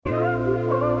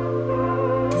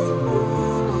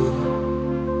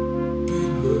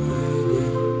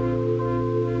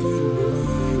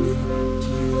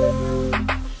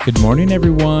Good morning,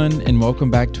 everyone, and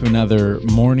welcome back to another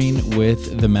Morning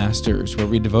with the Masters, where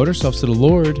we devote ourselves to the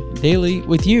Lord daily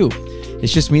with you.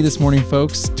 It's just me this morning,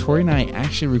 folks. Tori and I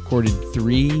actually recorded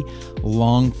 3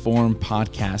 long-form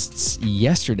podcasts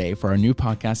yesterday for our new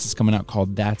podcast that's coming out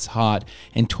called That's Hot,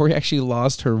 and Tori actually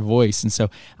lost her voice, and so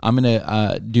I'm going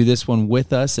to do this one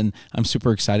with us, and I'm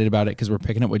super excited about it because we're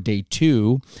picking up with day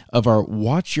 2 of our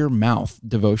Watch Your Mouth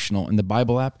devotional in the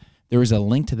Bible app. There is a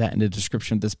link to that in the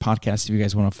description of this podcast if you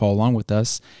guys want to follow along with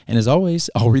us. And as always,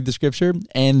 I'll read the scripture,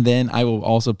 and then I will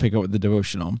also pick up with the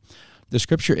devotional. The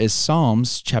scripture is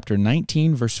Psalms chapter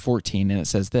 19, verse 14, and it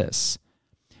says this: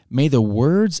 "May the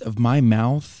words of my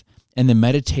mouth and the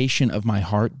meditation of my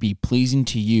heart be pleasing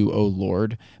to you, O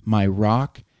Lord, my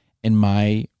rock and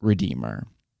my redeemer."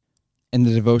 And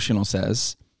the devotional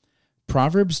says,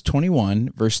 Proverbs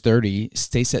 21, verse 30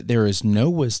 states that there is no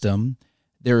wisdom,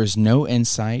 there is no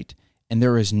insight, and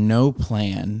there is no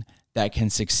plan that can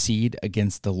succeed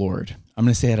against the Lord. I'm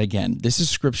going to say it again. This is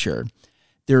scripture.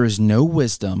 There is no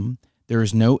wisdom, there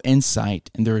is no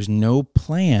insight, and there is no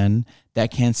plan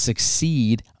that can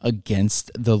succeed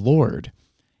against the Lord.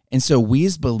 And so we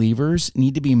as believers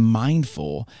need to be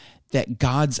mindful that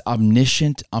God's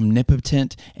omniscient,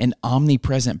 omnipotent, and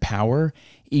omnipresent power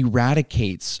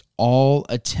eradicates all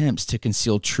attempts to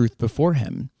conceal truth before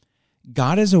him.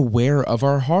 God is aware of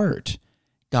our heart.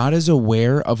 God is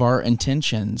aware of our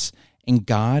intentions, and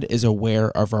God is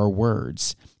aware of our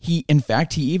words. In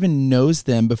fact, he even knows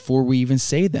them before we even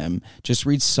say them. Just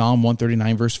read Psalm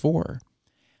 139, verse 4.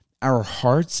 Our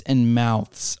hearts and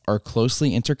mouths are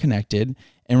closely interconnected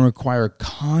and require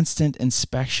constant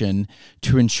inspection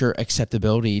to ensure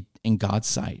acceptability in God's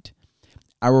sight.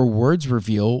 Our words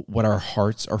reveal what our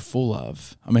hearts are full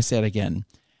of. I'm going to say it again.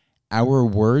 Our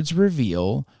words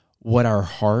reveal what our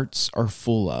hearts are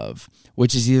full of,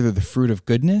 which is either the fruit of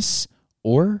goodness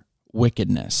or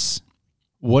wickedness.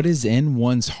 What is in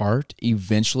one's heart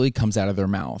eventually comes out of their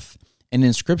mouth. And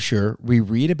in Scripture, we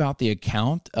read about the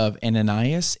account of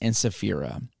Ananias and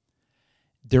Sapphira.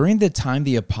 During the time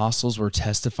the apostles were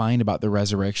testifying about the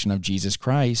resurrection of Jesus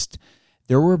Christ,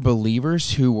 there were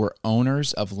believers who were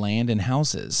owners of land and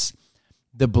houses.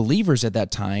 The believers at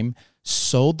that time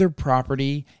sold their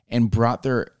property and brought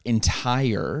their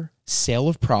entire sale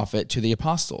of profit to the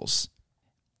apostles.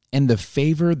 And the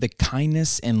favor, the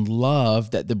kindness, and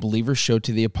love that the believers showed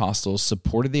to the apostles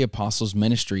supported the apostles'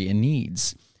 ministry and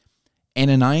needs.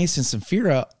 Ananias and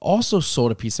Sapphira also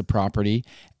sold a piece of property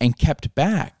and kept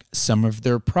back some of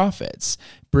their profits,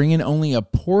 bringing only a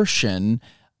portion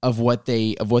of what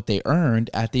they earned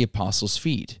at the apostles'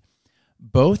 feet.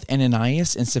 Both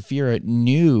Ananias and Sapphira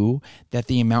knew that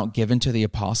the amount given to the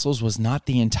apostles was not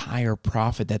the entire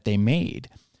profit that they made.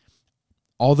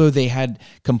 Although they had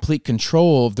complete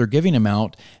control of their giving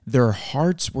amount, their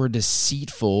hearts were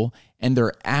deceitful and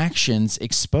their actions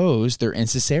exposed their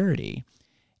insincerity.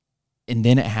 And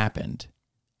then it happened.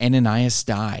 Ananias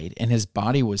died, and his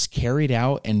body was carried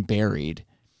out and buried.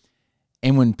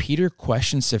 And when Peter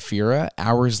questioned Sapphira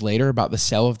hours later about the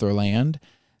sale of their land,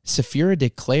 Sapphira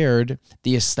declared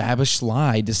the established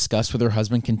lie discussed with her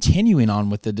husband continuing on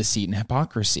with the deceit and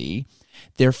hypocrisy,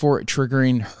 therefore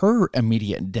triggering her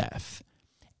immediate death.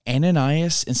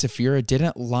 Ananias and Sapphira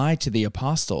didn't lie to the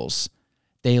apostles.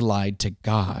 They lied to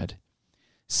God.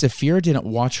 Sapphira didn't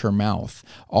watch her mouth,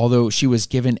 although she was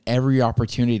given every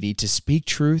opportunity to speak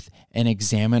truth and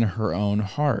examine her own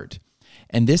heart.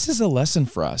 And this is a lesson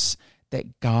for us,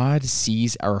 that God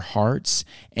sees our hearts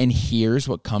and hears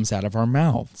what comes out of our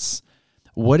mouths.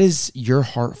 What is your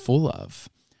heart full of?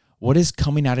 What is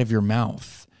coming out of your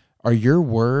mouth? Are your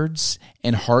words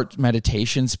and heart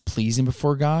meditations pleasing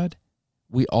before God?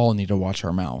 We all need to watch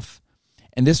our mouth.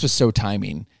 And this was so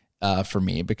timing for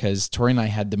me because Tori and I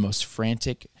had the most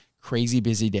frantic, crazy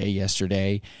busy day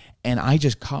yesterday, and I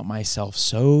just caught myself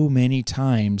so many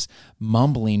times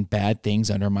mumbling bad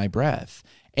things under my breath.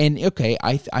 And okay,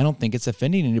 I don't think it's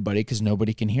offending anybody because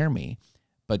nobody can hear me,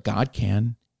 but God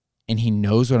can, and he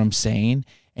knows what I'm saying,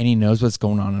 and he knows what's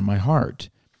going on in my heart.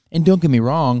 And don't get me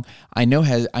wrong, I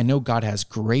know God has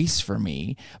grace for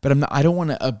me, but I don't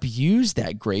want to abuse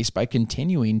that grace by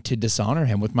continuing to dishonor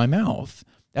him with my mouth.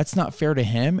 That's not fair to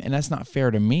him, and that's not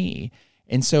fair to me.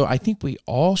 And so I think we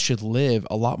all should live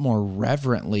a lot more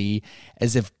reverently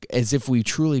as if we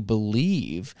truly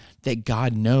believe that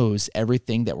God knows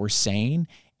everything that we're saying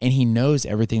and he knows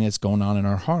everything that's going on in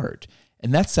our heart.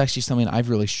 And that's actually something I've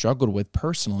really struggled with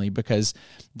personally because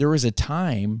there was a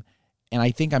time, and I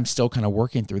think I'm still kind of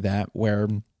working through that, where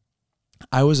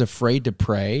I was afraid to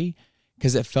pray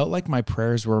because it felt like my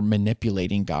prayers were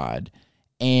manipulating God.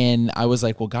 And I was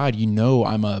like, well, God,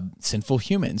 I'm a sinful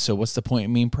human. So what's the point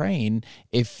of me praying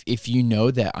if you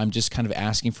know that I'm just kind of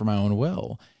asking for my own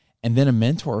will? And then a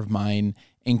mentor of mine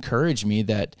encouraged me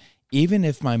that even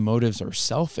if my motives are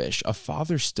selfish, a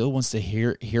father still wants to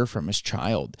hear from his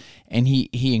child. And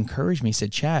he encouraged me, he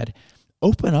said, Chad,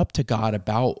 open up to God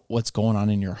about what's going on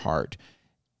in your heart.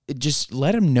 Just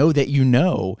let him know that you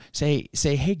know. Say,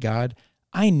 hey, God,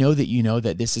 I know that you know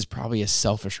that this is probably a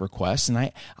selfish request, and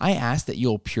I ask that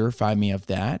you'll purify me of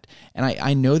that. And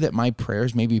I know that my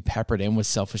prayers may be peppered in with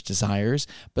selfish desires,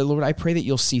 but Lord, I pray that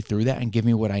you'll see through that and give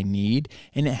me what I need.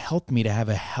 And it helped me to have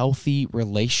a healthy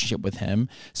relationship with him.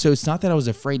 So it's not that I was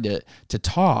afraid to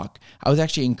talk. I was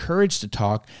actually encouraged to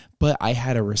talk, but I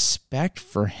had a respect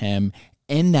for him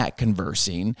in that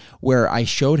conversing where I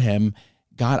showed him,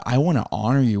 God, I want to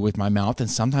honor you with my mouth, and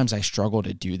sometimes I struggle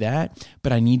to do that,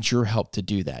 but I need your help to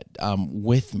do that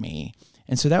with me.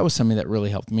 And so that was something that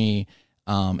really helped me.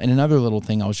 And another little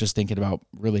thing I was just thinking about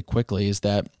really quickly is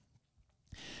that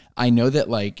I know that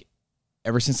like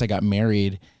ever since I got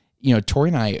married, Tori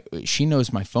and I, she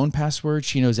knows my phone password.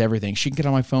 She knows everything. She can get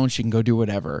on my phone. She can go do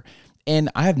whatever. And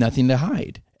I have nothing to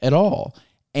hide at all.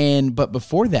 But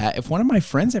before that, if one of my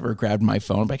friends ever grabbed my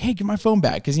phone, I'm like, hey, give my phone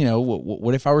back. Cause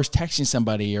what if I was texting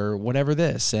somebody or whatever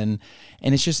this, and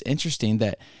it's just interesting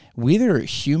that whether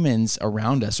humans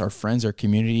around us, our friends, our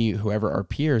community, whoever, our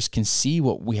peers can see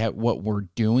what we have, what we're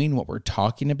doing, what we're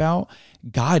talking about.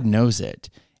 God knows it.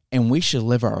 And we should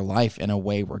live our life in a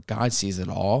way where God sees it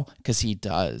all, because he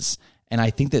does. And I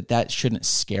think that shouldn't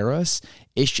scare us.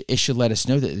 It should let us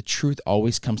know that the truth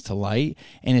always comes to light,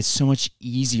 and it's so much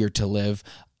easier to live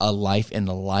a life in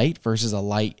the light versus a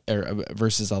life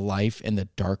in the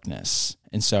darkness.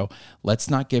 And so let's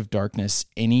not give darkness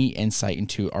any insight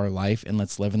into our life, and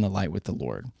let's live in the light with the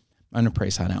Lord. I'm going to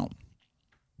pray sign out.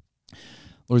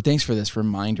 Lord, thanks for this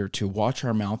reminder to watch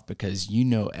our mouth, because you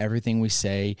know everything we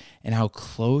say and how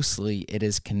closely it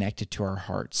is connected to our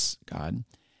hearts, God.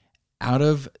 Out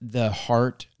of the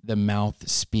heart, the mouth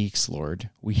speaks, Lord.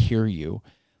 We hear you.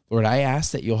 Lord, I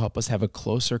ask that you'll help us have a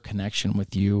closer connection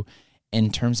with you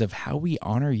in terms of how we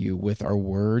honor you with our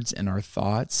words and our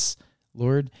thoughts,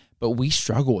 Lord. But we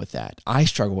struggle with that. I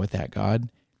struggle with that, God.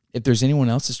 If there's anyone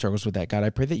else that struggles with that, God, I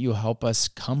pray that you'll help us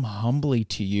come humbly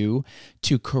to you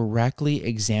to correctly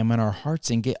examine our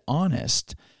hearts and get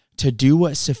honest, to do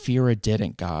what Sapphira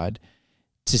didn't, God,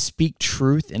 to speak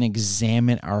truth and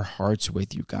examine our hearts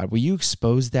with you, God. Will you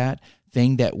expose that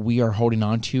thing that we are holding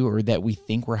on to or that we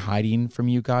think we're hiding from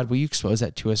you, God? Will you expose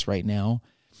that to us right now?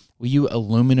 Will you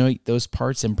illuminate those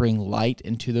parts and bring light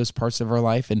into those parts of our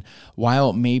life? And while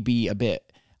it may be a bit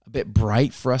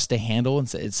bright for us to handle,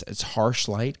 and it's harsh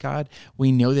light, God,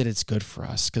 we know that it's good for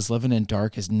us, because living in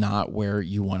dark is not where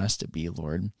you want us to be,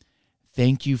 Lord.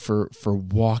 Thank you for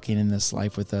walking in this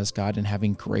life with us, God, and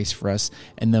having grace for us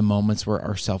in the moments where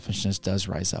our selfishness does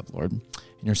rise up, Lord. In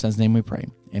your son's name we pray.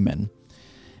 Amen.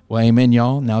 Well, amen,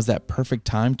 y'all. Now's that perfect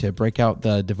time to break out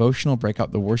the devotional, break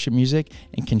out the worship music,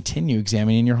 and continue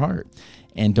examining your heart.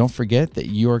 And don't forget that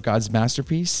you are God's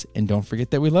masterpiece, and don't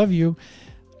forget that we love you.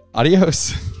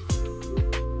 Adios.